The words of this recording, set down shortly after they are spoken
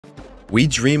We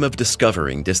dream of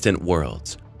discovering distant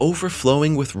worlds,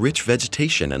 overflowing with rich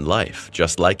vegetation and life,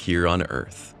 just like here on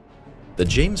Earth. The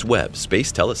James Webb Space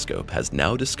Telescope has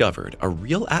now discovered a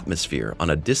real atmosphere on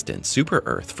a distant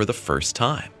super-Earth for the first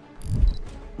time.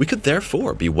 We could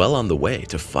therefore be well on the way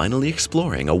to finally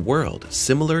exploring a world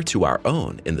similar to our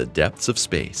own in the depths of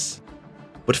space.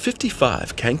 But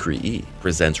 55 Cancri e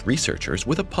presents researchers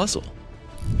with a puzzle.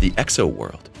 The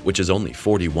exo-world, which is only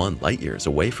 41 light-years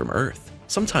away from Earth,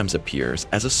 sometimes appears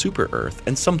as a super-Earth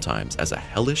and sometimes as a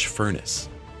hellish furnace.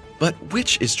 But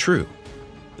which is true?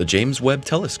 The James Webb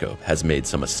Telescope has made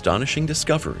some astonishing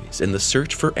discoveries in the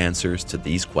search for answers to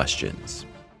these questions.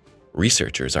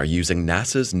 Researchers are using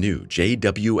NASA's new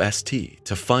JWST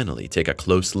to finally take a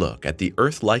close look at the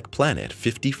Earth-like planet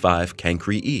 55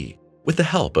 Cancri e with the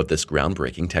help of this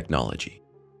groundbreaking technology.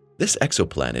 This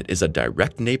exoplanet is a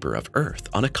direct neighbor of Earth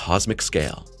on a cosmic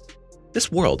scale. This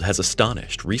world has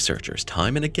astonished researchers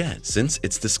time and again since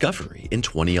its discovery in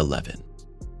 2011.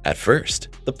 At first,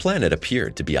 the planet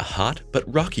appeared to be a hot but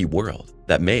rocky world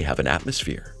that may have an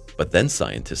atmosphere, but then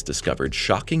scientists discovered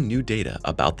shocking new data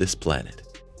about this planet.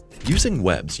 Using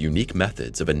Webb's unique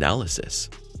methods of analysis,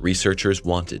 researchers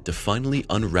wanted to finally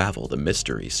unravel the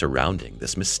mystery surrounding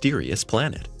this mysterious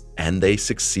planet, and they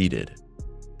succeeded.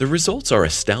 The results are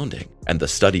astounding, and the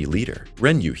study leader,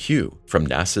 Renyu Hyu, from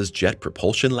NASA's Jet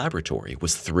Propulsion Laboratory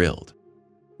was thrilled.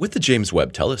 With the James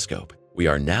Webb Telescope, we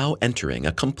are now entering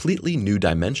a completely new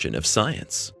dimension of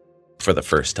science. For the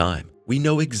first time, we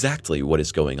know exactly what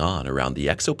is going on around the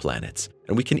exoplanets,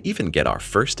 and we can even get our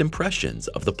first impressions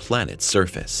of the planet's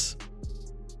surface.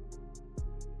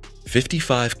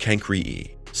 55 Cancri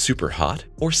e, super hot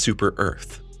or super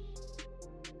Earth?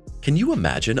 Can you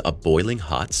imagine a boiling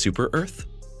hot super Earth?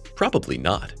 Probably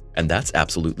not, and that's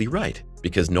absolutely right,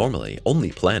 because normally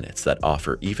only planets that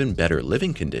offer even better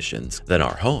living conditions than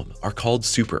our home are called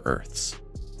super Earths.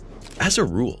 As a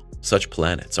rule, such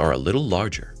planets are a little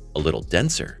larger, a little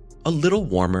denser, a little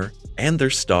warmer, and their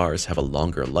stars have a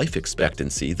longer life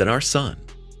expectancy than our Sun.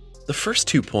 The first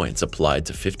 2 points applied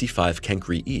to 55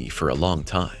 Cancri e for a long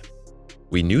time.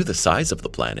 We knew the size of the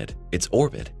planet, its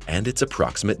orbit, and its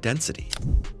approximate density.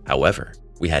 However,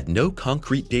 we had no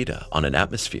concrete data on an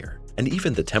atmosphere, and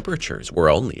even the temperatures were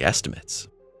only estimates.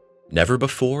 Never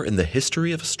before in the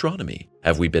history of astronomy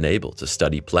have we been able to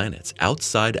study planets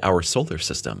outside our solar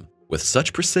system with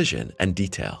such precision and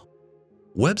detail.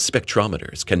 Webb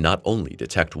spectrometers can not only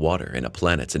detect water in a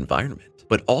planet's environment,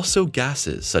 but also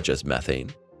gases such as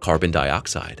methane, carbon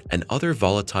dioxide, and other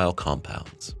volatile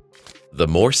compounds. The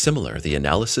more similar the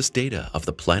analysis data of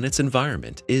the planet's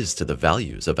environment is to the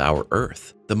values of our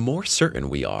Earth, the more certain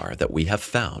we are that we have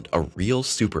found a real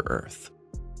super-Earth.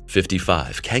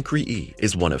 55 Cancri e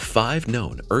is one of 5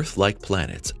 known Earth-like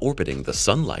planets orbiting the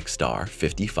Sun-like star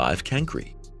 55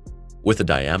 Cancri. With a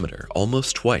diameter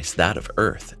almost twice that of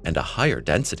Earth and a higher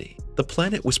density, the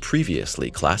planet was previously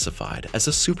classified as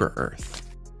a super-Earth.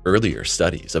 Earlier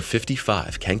studies of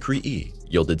 55 Cancri e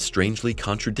yielded strangely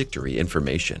contradictory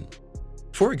information.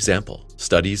 For example,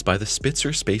 studies by the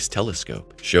Spitzer Space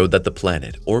Telescope showed that the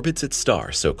planet orbits its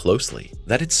star so closely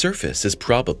that its surface is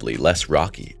probably less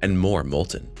rocky and more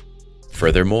molten.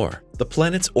 Furthermore, the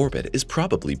planet's orbit is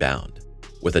probably bound.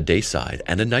 With a day side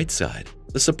and a night side,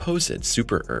 the supposed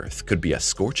super-Earth could be a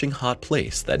scorching hot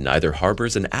place that neither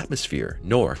harbors an atmosphere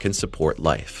nor can support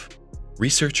life.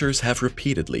 Researchers have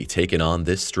repeatedly taken on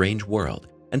this strange world,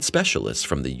 and specialists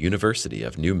from the University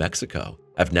of New Mexico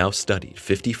have now studied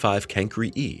 55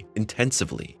 Cancri e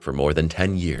intensively for more than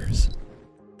 10 years.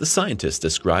 The scientists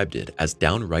described it as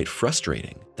downright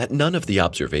frustrating that none of the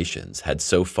observations had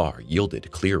so far yielded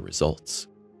clear results.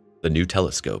 The new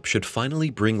telescope should finally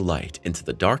bring light into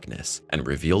the darkness and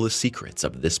reveal the secrets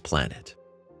of this planet.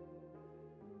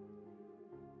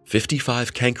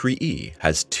 55 Cancri e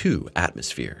has 2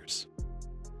 atmospheres.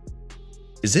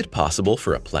 Is it possible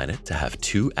for a planet to have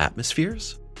 2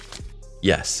 atmospheres?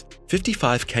 Yes,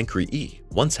 55 Cancri e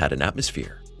once had an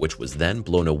atmosphere, which was then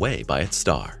blown away by its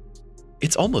star.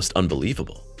 It's almost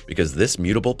unbelievable, because this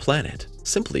mutable planet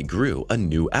simply grew a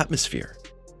new atmosphere.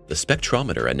 The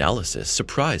spectrometer analysis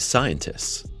surprised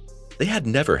scientists. They had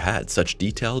never had such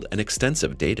detailed and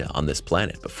extensive data on this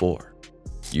planet before.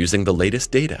 Using the latest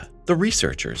data, the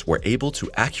researchers were able to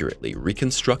accurately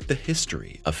reconstruct the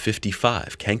history of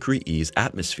 55 Cancri e's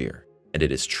atmosphere, and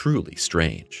it is truly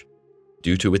strange.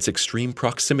 Due to its extreme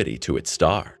proximity to its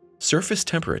star, surface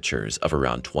temperatures of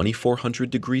around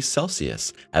 2400 degrees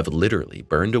Celsius have literally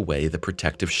burned away the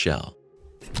protective shell.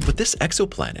 But this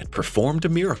exoplanet performed a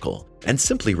miracle and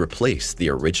simply replaced the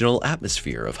original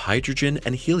atmosphere of hydrogen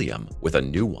and helium with a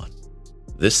new one.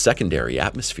 This secondary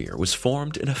atmosphere was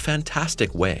formed in a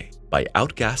fantastic way, by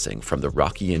outgassing from the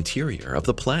rocky interior of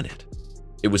the planet.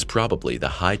 It was probably the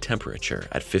high temperature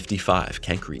at 55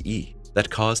 Cancri E that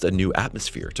caused a new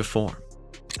atmosphere to form.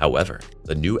 However,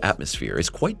 the new atmosphere is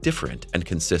quite different and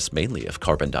consists mainly of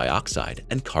carbon dioxide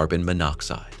and carbon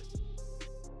monoxide.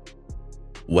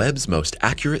 Webb's most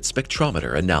accurate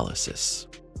spectrometer analysis.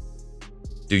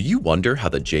 Do you wonder how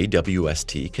the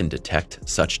JWST can detect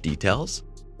such details?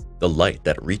 The light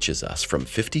that reaches us from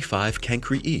 55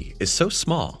 Cancri E is so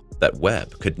small that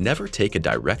Webb could never take a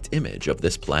direct image of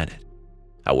this planet.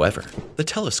 However, the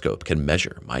telescope can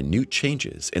measure minute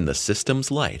changes in the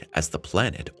system's light as the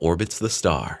planet orbits the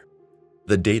star.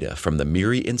 The data from the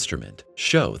MIRI instrument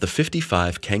show the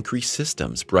 55 Cancri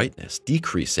system's brightness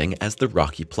decreasing as the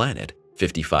rocky planet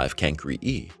 55 Cancri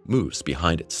E moves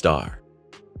behind its star.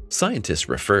 Scientists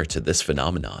refer to this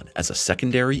phenomenon as a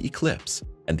secondary eclipse,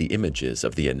 and the images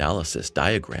of the analysis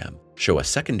diagram show a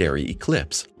secondary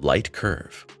eclipse light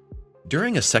curve.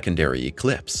 During a secondary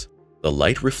eclipse, the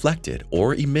light reflected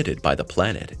or emitted by the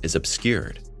planet is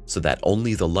obscured so that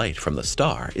only the light from the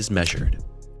star is measured.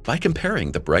 By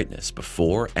comparing the brightness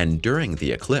before and during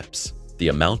the eclipse, the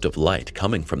amount of light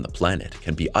coming from the planet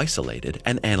can be isolated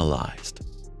and analyzed.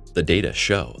 The data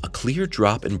show a clear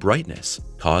drop in brightness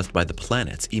caused by the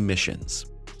planet's emissions.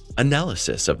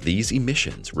 Analysis of these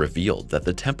emissions revealed that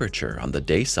the temperature on the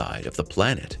day side of the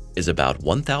planet is about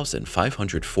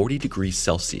 1,540 degrees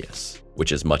Celsius,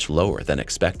 which is much lower than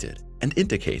expected and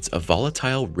indicates a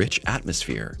volatile, rich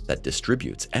atmosphere that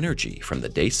distributes energy from the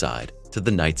day side to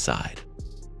the night side.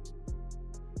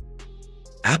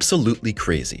 Absolutely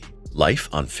crazy. Life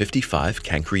on 55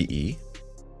 Cancri E?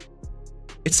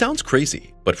 It sounds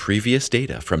crazy, but previous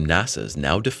data from NASA's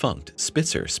now defunct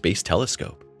Spitzer Space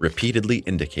Telescope repeatedly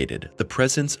indicated the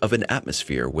presence of an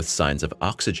atmosphere with signs of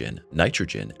oxygen,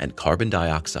 nitrogen, and carbon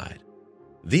dioxide.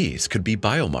 These could be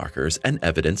biomarkers and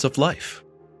evidence of life.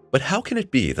 But how can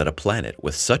it be that a planet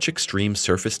with such extreme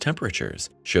surface temperatures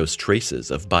shows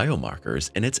traces of biomarkers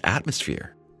in its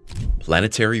atmosphere?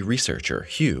 Planetary researcher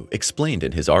Hugh explained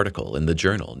in his article in the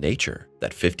journal Nature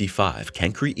that 55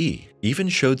 Cancri E even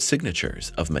showed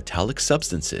signatures of metallic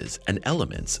substances and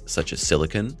elements such as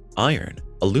silicon, iron,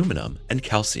 aluminum, and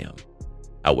calcium.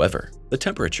 However, the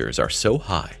temperatures are so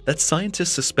high that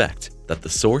scientists suspect that the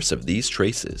source of these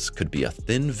traces could be a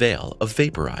thin veil of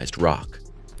vaporized rock.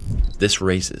 This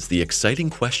raises the exciting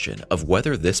question of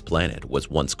whether this planet was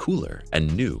once cooler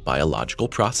and knew biological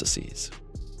processes.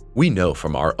 We know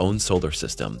from our own solar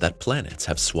system that planets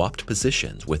have swapped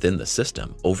positions within the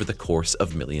system over the course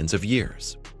of millions of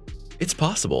years. It's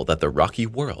possible that the rocky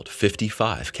world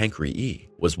 55 Cancri E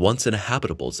was once in a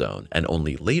habitable zone and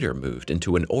only later moved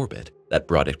into an orbit that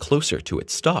brought it closer to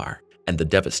its star and the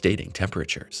devastating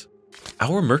temperatures.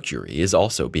 Our Mercury is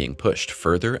also being pushed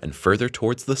further and further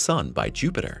towards the Sun by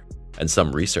Jupiter, and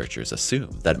some researchers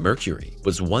assume that Mercury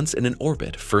was once in an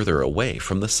orbit further away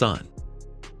from the Sun.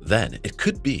 Then it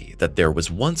could be that there was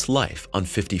once life on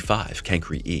 55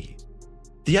 Cancri E.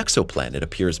 The exoplanet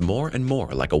appears more and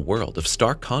more like a world of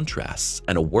stark contrasts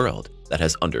and a world that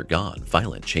has undergone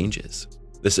violent changes.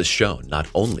 This is shown not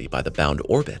only by the bound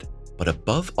orbit, but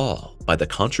above all by the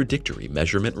contradictory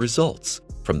measurement results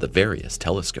from the various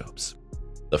telescopes.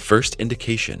 The first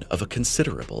indication of a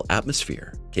considerable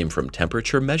atmosphere came from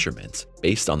temperature measurements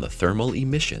based on the thermal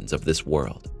emissions of this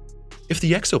world. If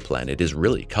the exoplanet is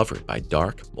really covered by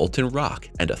dark, molten rock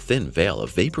and a thin veil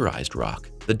of vaporized rock,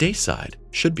 the day side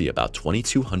should be about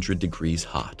 2,200 degrees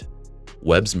hot.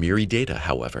 Webb's MIRI data,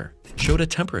 however, showed a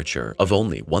temperature of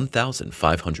only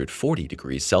 1,540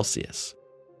 degrees Celsius.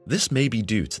 This may be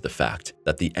due to the fact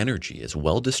that the energy is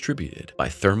well distributed by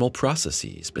thermal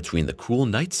processes between the cool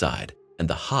night side and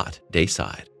the hot day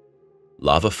side.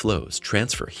 Lava flows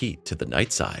transfer heat to the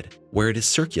night side, where it is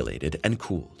circulated and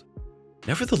cooled.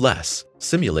 Nevertheless,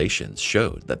 simulations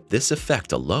showed that this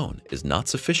effect alone is not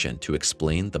sufficient to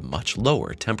explain the much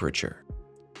lower temperature.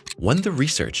 When the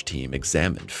research team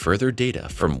examined further data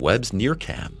from Webb's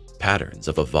NIRCam, patterns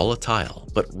of a volatile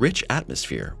but rich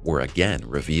atmosphere were again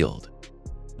revealed.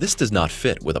 This does not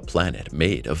fit with a planet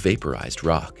made of vaporized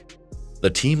rock. The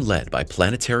team led by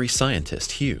planetary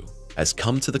scientist Hugh has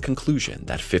come to the conclusion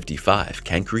that 55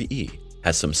 Cancri E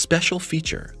has some special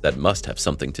feature that must have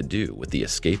something to do with the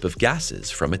escape of gases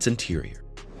from its interior.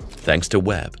 Thanks to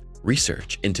Webb,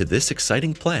 research into this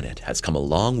exciting planet has come a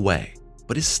long way,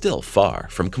 but is still far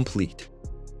from complete.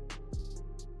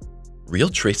 Real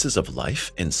traces of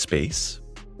life in space?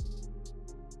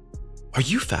 Are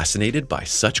you fascinated by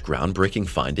such groundbreaking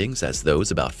findings as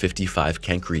those about 55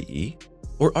 Cancri E?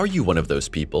 Or are you one of those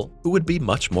people who would be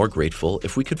much more grateful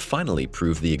if we could finally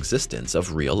prove the existence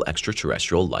of real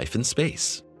extraterrestrial life in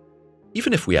space?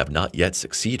 Even if we have not yet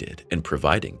succeeded in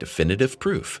providing definitive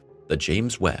proof, the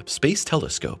James Webb Space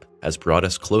Telescope has brought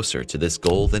us closer to this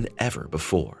goal than ever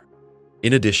before.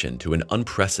 In addition to an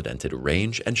unprecedented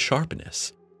range and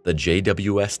sharpness, the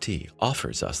JWST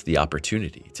offers us the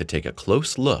opportunity to take a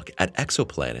close look at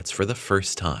exoplanets for the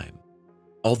first time.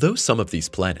 Although some of these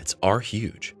planets are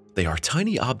huge, they are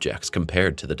tiny objects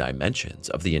compared to the dimensions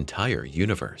of the entire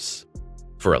universe.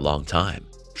 For a long time,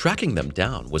 tracking them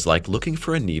down was like looking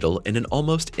for a needle in an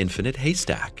almost infinite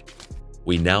haystack.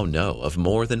 We now know of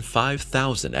more than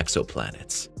 5,000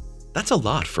 exoplanets. That's a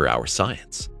lot for our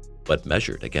science, but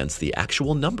measured against the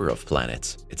actual number of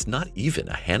planets, it's not even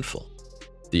a handful.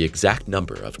 The exact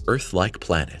number of Earth-like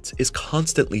planets is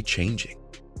constantly changing.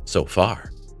 So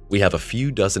far, we have a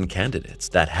few dozen candidates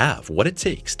that have what it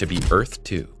takes to be Earth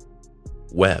 2.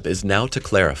 Webb is now to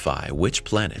clarify which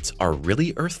planets are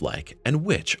really Earth-like and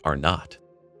which are not.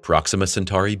 Proxima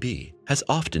Centauri b has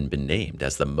often been named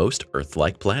as the most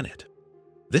Earth-like planet.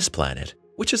 This planet,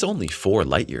 which is only 4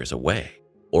 light-years away,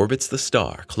 orbits the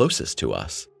star closest to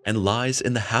us and lies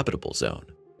in the habitable zone,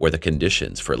 where the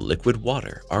conditions for liquid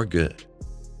water are good.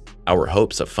 Our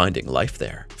hopes of finding life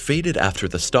there faded after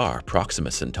the star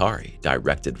Proxima Centauri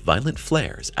directed violent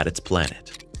flares at its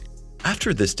planet.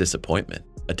 After this disappointment,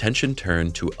 attention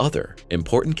turned to other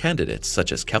important candidates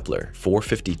such as Kepler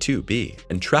 452b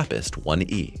and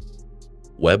TRAPPIST-1e.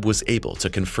 Webb was able to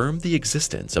confirm the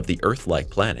existence of the Earth-like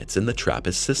planets in the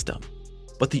TRAPPIST system,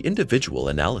 but the individual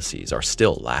analyses are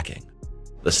still lacking.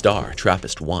 The star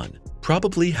TRAPPIST-1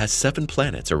 probably has 7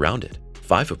 planets around it,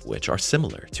 5 of which are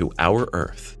similar to our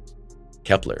Earth.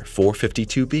 Kepler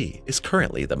 452b is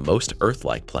currently the most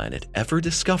Earth-like planet ever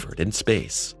discovered in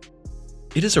space.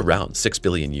 It is around 6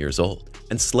 billion years old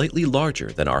and slightly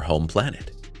larger than our home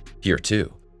planet. Here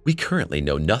too, we currently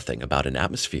know nothing about an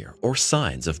atmosphere or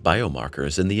signs of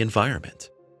biomarkers in the environment.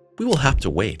 We will have to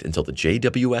wait until the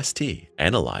JWST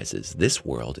analyzes this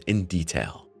world in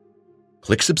detail.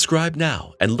 Click subscribe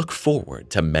now and look forward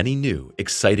to many new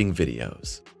exciting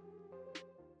videos.